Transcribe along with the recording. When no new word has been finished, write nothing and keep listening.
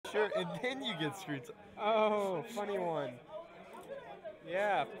sure, and then you get screwed. Oh, funny one.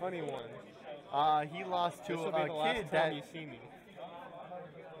 Yeah, funny one. He lost to This will be a the last kid time that. you see me.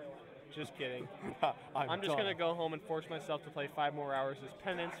 Just kidding. I'm just done. going to go home and force myself to play 5 more hours as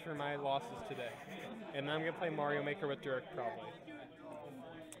penance for my losses today. And then I'm going to play Mario Maker with Dirk, probably.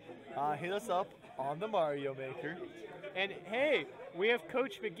 Hit us up on the Mario Maker. And hey, we have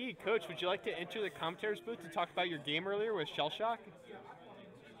Coach McGee. Coach, would you like to enter the commentator's booth to talk about your game earlier with Shellshock?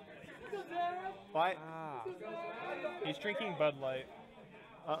 What? He's drinking Bud Light.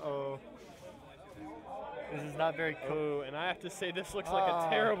 Uh-oh. This is not very cool. Oh, and I have to say this looks like a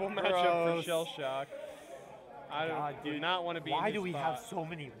terrible matchup for Shellshock. I do not want to be in Why this do we spot. have so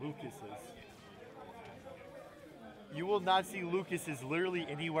many Lucases? You will not see Lucases literally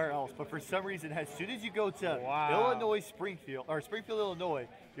anywhere else, but for some reason, as soon as you go to Illinois, Springfield, Illinois,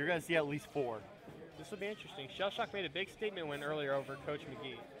 you're going to see at least 4. This will be interesting. Shellshock made a big statement win earlier over Coach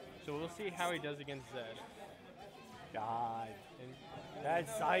McGee, so we'll see how he does against Zed. God, that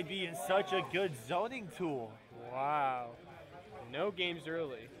side B is such a good zoning tool. Wow. No games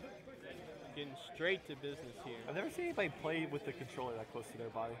early. Getting straight to business here. I've never seen anybody play with the controller that close to their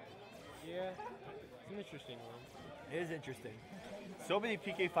body. Yeah, it's an interesting one. It is interesting. So many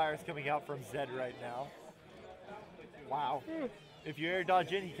PK fires coming out from Zed right now. Wow. If you air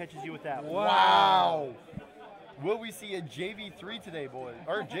dodge in, he catches you with that. Wow. Will we see a JV3 today, boys?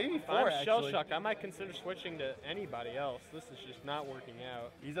 Or JV4, I'm actually. Shellshock. I might consider switching to anybody else. This is just not working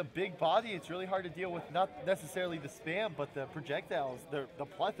out. He's a big body. It's really hard to deal with, not necessarily the spam, but the projectiles, the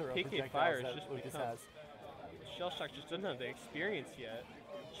plethora of PK projectiles fire that is just Lucas become- has. Shellshock just doesn't have the experience yet.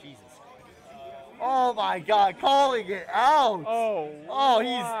 Jesus. Oh my God, calling it out. Oh, he's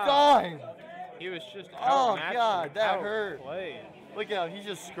wow. done. He was just Oh outmatched God, and that hurt. outplayed. Look at him, he's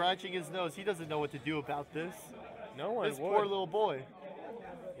just scratching his nose. He doesn't know what to do about this. No one This would. poor little boy.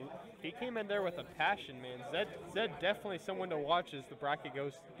 He came in there with a passion, man. Zed definitely someone to watch as the bracket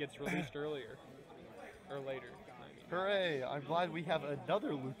gets released earlier. Or later. I mean. Hooray, I'm glad we have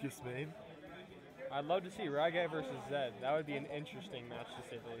another Lucas main. I'd love to see Ragai versus Zed. That would be an interesting match to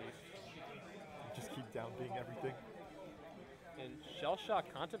say the least. Just keep down being everything. And Shellshock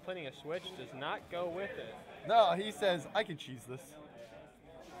contemplating a switch does not go with it. No, he says, I can cheese this.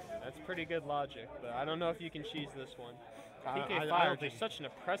 That's pretty good logic, but I don't know if you can cheese this one. I PK don't Fire is think- just such an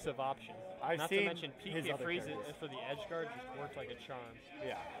oppressive option. I've Not to seen mention his PK other Freeze characters. for the edge guard just works like a charm.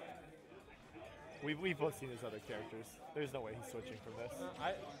 Yeah. We've both seen his other characters. There's no way he's switching from this.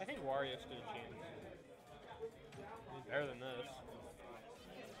 I think Wario stood a chance. He's better than this.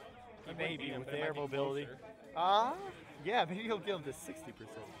 He Maybe might beat him, with but it air might be mobility. closer. Yeah, maybe he'll get him to 60%.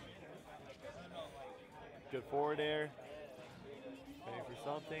 Good forward air. Ready for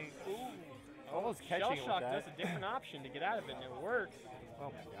something. Ooh. Almost catching it with Shellshock that. does a different option to get out of it, and it works.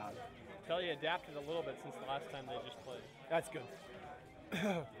 Oh my God. Tell you adapted a little bit since the last time they just played. That's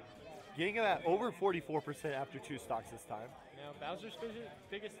good. Getting him at over 44% after 2 stocks this time. Now, Bowser's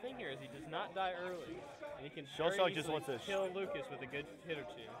biggest thing here is he does not die early. And he can Shellshock very just easily wants to kill Lucas with a good hit or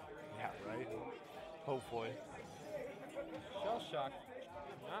two. Yeah, right? Hopefully. Shellshock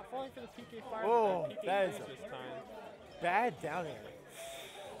not falling for the PK Fire, Oh, but PK that is Freeze this time. Bad down air.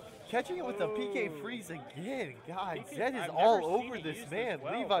 Catching it with the PK freeze again. God, PK Zed is I've all never seen over it this used man.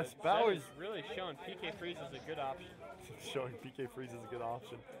 well, Levi but Zed Bowers is really showing PK Freeze is a good option. showing PK freeze is a good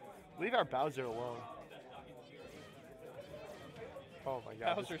option. Leave our Bowser alone. Oh my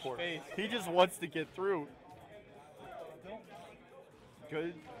God. this Bowser's poor- face. He just wants to get through.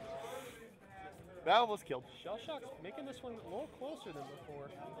 Good. That almost killed. Shellshock's making this one a little closer than before.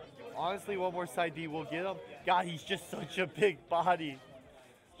 Honestly, one more side B will get him. God, he's just such a big body.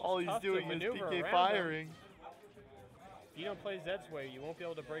 All he's tough to doing is maneuver PK around him. firing. If you don't play Zed's way, you won't be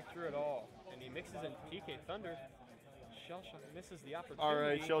able to break through at all. And he mixes in PK Thunder. Shellshock misses the opportunity. All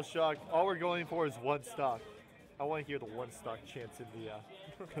right, Shellshock. All we're going for is 1 stock. I want to hear the 1 stock chants in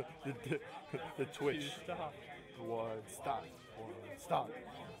the the Twitch. Stop. 1 stock. 1 stock.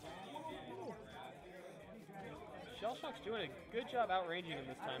 Shellshock's doing a good job outranging him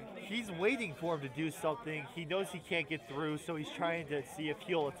this time. He's waiting for him to do something. He knows he can't get through, so he's trying to see if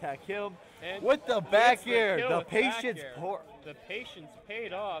he'll attack him. And with the back gets the air, kill the with back patience air. pour. The patience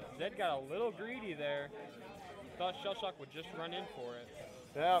paid off. Zed got a little greedy there. Thought Shellshock would just run in for it.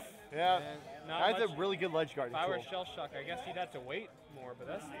 Yep, yep. And not That's much- a really good ledge guard If I were tool. Shellshock, I guess he'd have to wait more, but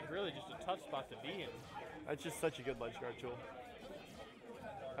that's really just a tough spot to be in. That's just such a good ledge guard tool.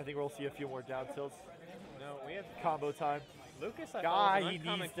 I think we'll see a few more down tilts. No, we have Combo time. Lucas. I God, thought was an he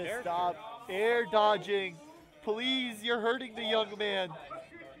uncommon needs to character. stop air dodging. Please, you're hurting the young man.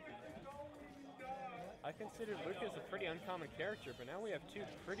 I considered Lucas a pretty uncommon character, but now we have two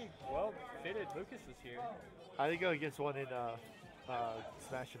pretty well-fitted Lucases here. I think go against one in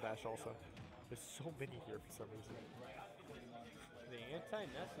Smash and Bash also. There's so many here for some reason. The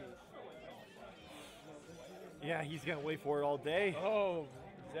anti-Nessus. Yeah, he's gonna wait for it all day. Oh,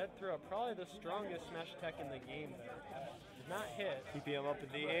 Zed threw up probably the strongest smash attack in the game there. Did not hit. Keeping him up in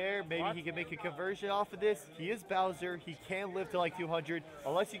the air. Maybe he can make a conversion off of this. He is Bowser. He can live to like 200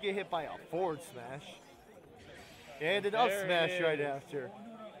 unless you get hit by a forward smash. And an up smash right after.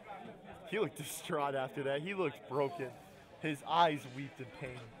 He looked distraught after that. He looked broken. His eyes weeped in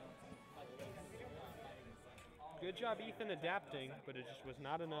pain. Good job, Ethan, adapting, but it just was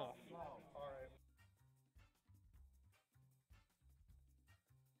not enough.